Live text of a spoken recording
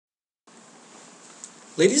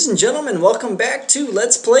Ladies and gentlemen, welcome back to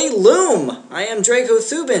Let's Play Loom! I am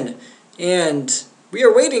Dracothuban, and we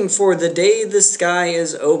are waiting for the day the sky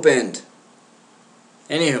is opened.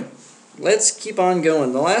 Anywho, let's keep on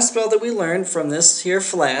going. The last spell that we learned from this here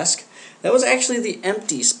flask, that was actually the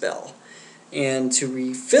empty spell. And to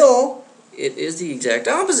refill, it is the exact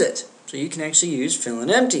opposite. So you can actually use fill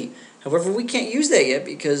and empty. However, we can't use that yet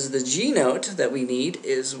because the G note that we need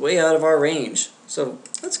is way out of our range. So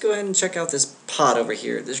let's go ahead and check out this pot over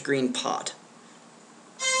here, this green pot.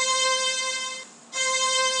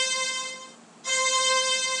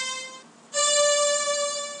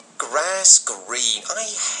 Grass green. I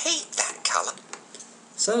hate that colour.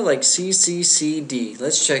 Sounded like CCCD.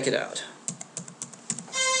 Let's check it out.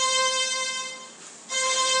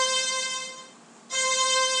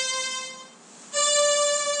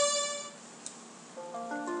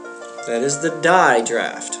 That is the dye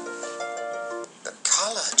draft. The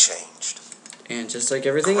colour changed. And just like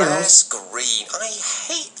everything Grass else, green. I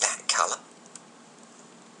hate that colour.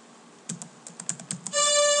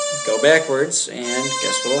 go backwards and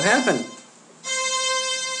guess what will happen?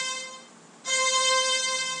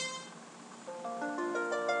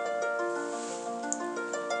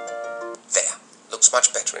 There. Looks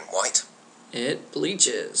much better in white. It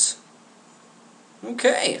bleaches.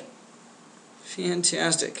 Okay.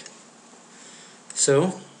 Fantastic.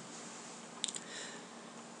 So,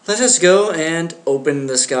 let us go and open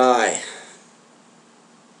the sky.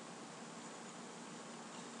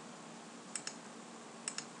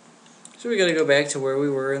 So we gotta go back to where we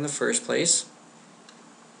were in the first place.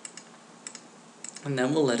 And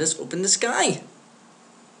then we'll let us open the sky.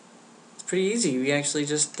 It's pretty easy. We actually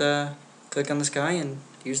just click on the sky and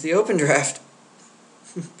use the open draft.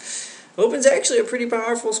 Open's actually a pretty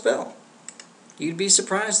powerful spell. You'd be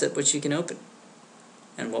surprised at what you can open.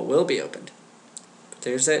 And what will be opened. But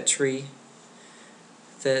there's that tree.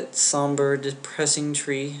 That somber, depressing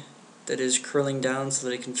tree that is curling down so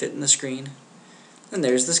that it can fit in the screen. And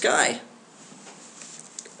there's the sky.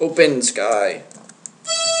 Open sky.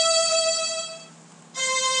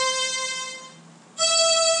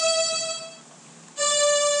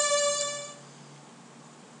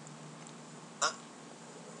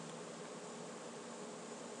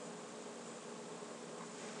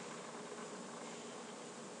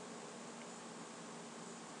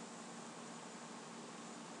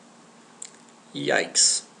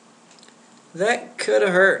 Yikes. That could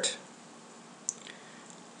have hurt.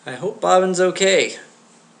 I hope Bobbin's okay.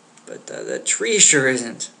 But that tree sure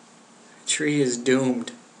isn't. The tree is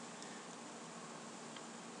doomed.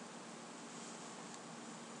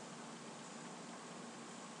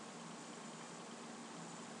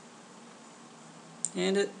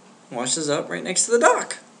 And it washes up right next to the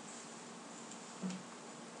dock.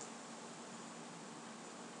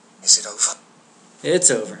 Is it over? It's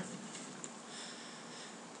over.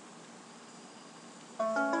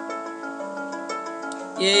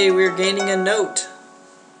 Yay, we're gaining a note.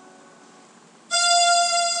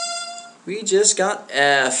 We just got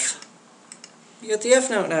F. You got the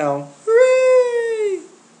F note now. Hooray!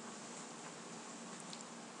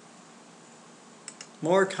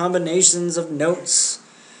 More combinations of notes.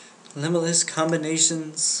 Limitless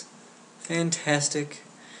combinations. Fantastic.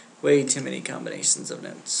 Way too many combinations of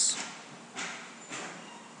notes.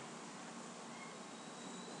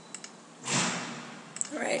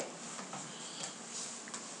 Alright.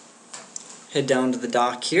 Head down to the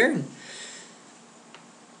dock here.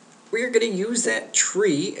 We're going to use that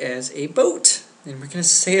tree as a boat. And we're going to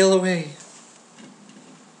sail away.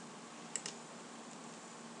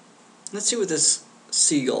 Let's see what this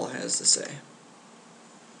seagull has to say.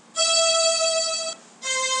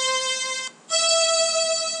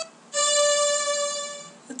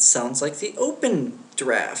 That sounds like the open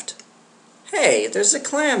draft. Hey, there's a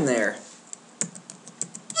clam there.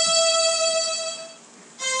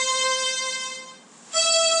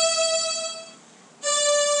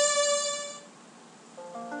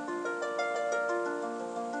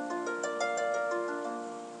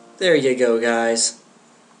 There you go, guys.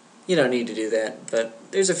 You don't need to do that, but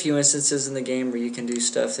there's a few instances in the game where you can do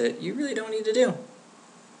stuff that you really don't need to do.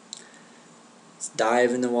 Let's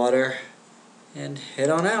dive in the water and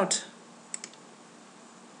head on out.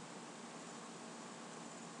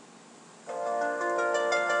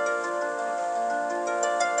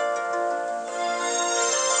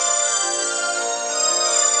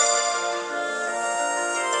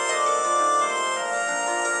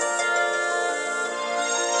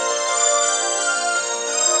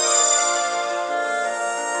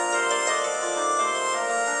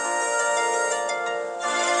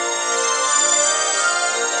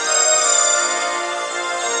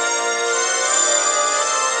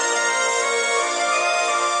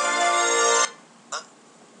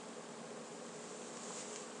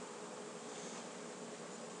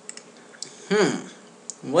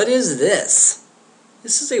 What is this?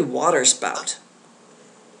 This is a water spout.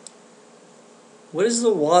 What does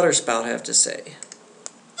the water spout have to say?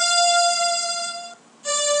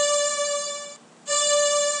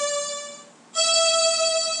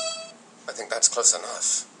 I think that's close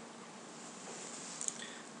enough.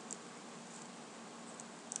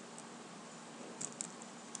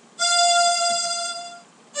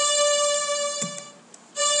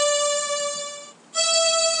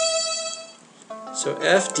 So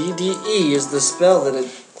FDDE is the spell that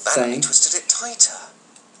it's That only saying. twisted it tighter.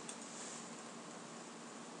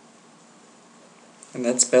 And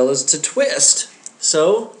that spell is to twist.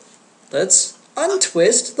 So let's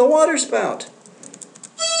untwist the water spout.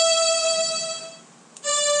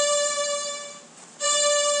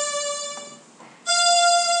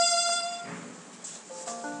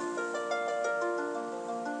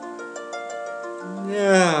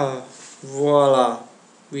 Yeah, voila.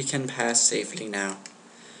 We can pass safely now.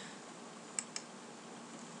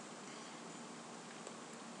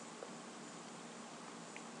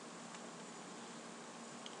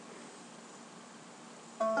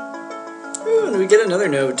 Ooh, and we get another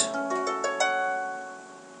note.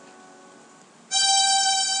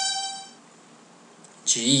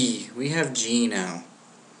 G. We have G now.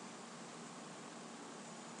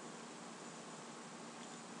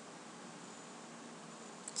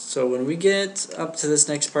 So when we get up to this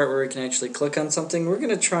next part where we can actually click on something, we're going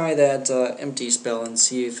to try that empty spell and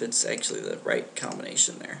see if it's actually the right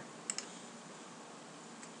combination there.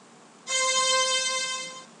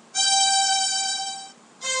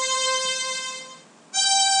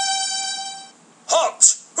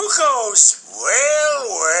 Halt! Who goes?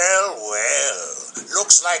 Well.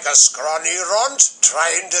 Looks like a scrawny runt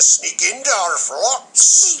trying to sneak into our flocks.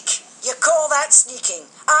 Sneak? You call that sneaking?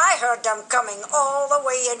 I heard them coming all the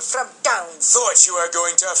way in from Downs. Thought you were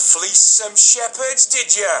going to fleece some shepherds,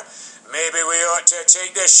 did you? Maybe we ought to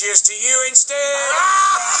take the shears to you instead.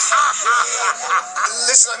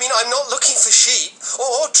 Listen, I'm not looking for sheep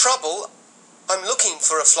or trouble. I'm looking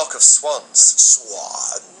for a flock of swans.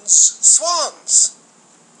 Swans? Swans!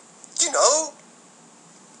 You know,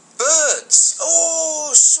 birds. Oh,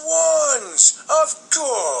 swans! Of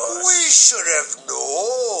course. We should have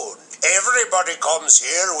known. Everybody comes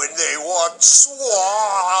here when they want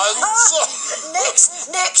swans.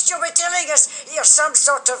 Next you'll be telling us you're some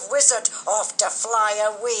sort of wizard off to fly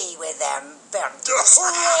away with them birds.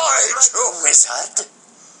 Right, Wizard?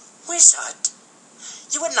 Wizard?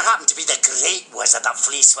 You wouldn't happen to be the great wizard that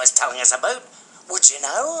Fleece was telling us about, would you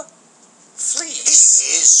know? Fleece?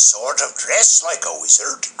 He is sort of dressed like a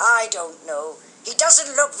wizard. I don't know. He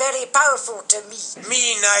doesn't look very powerful to me.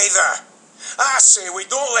 Me neither. I say we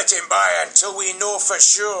don't let him by until we know for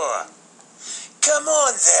sure. Come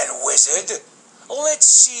on then, wizard. Let's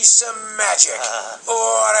see some magic.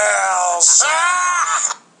 Or else...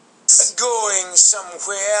 Going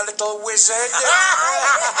somewhere, little wizard?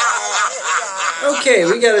 Okay,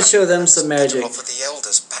 we gotta show them some magic. Off with the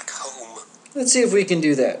elders back home. Let's see if we can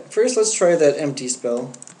do that. First, let's try that empty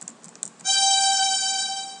spell.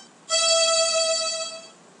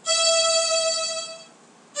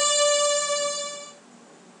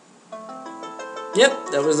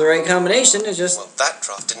 Yep, that was the right combination. It just Well, that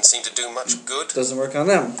draft didn't seem to do much good. doesn't work on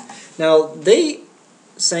them. Now, they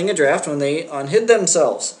sang a draft when they unhid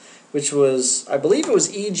themselves, which was, I believe it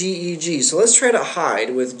was E-G-E-G. So let's try to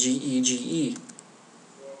hide with G-E-G-E.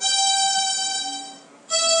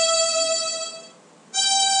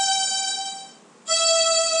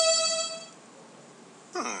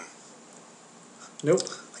 Nope.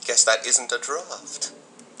 I guess that isn't a draft.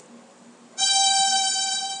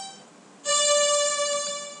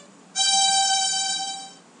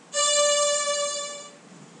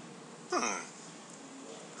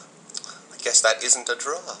 I guess that isn't a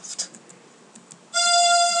draft.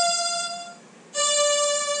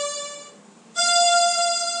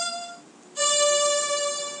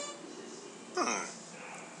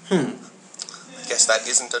 I guess that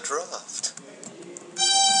isn't a draft.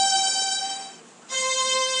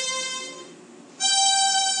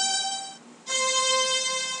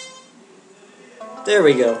 There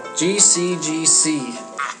we go. G-C-G-C.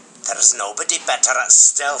 There's nobody better at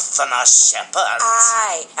stealth than us shepherds.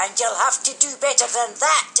 Aye, and you'll have to do better than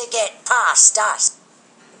that to get past us.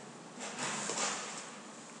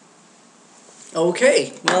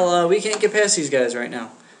 Okay, well, we can't get past these guys right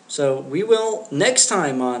now. So we will next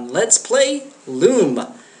time on Let's Play Loom.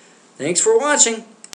 Thanks for watching.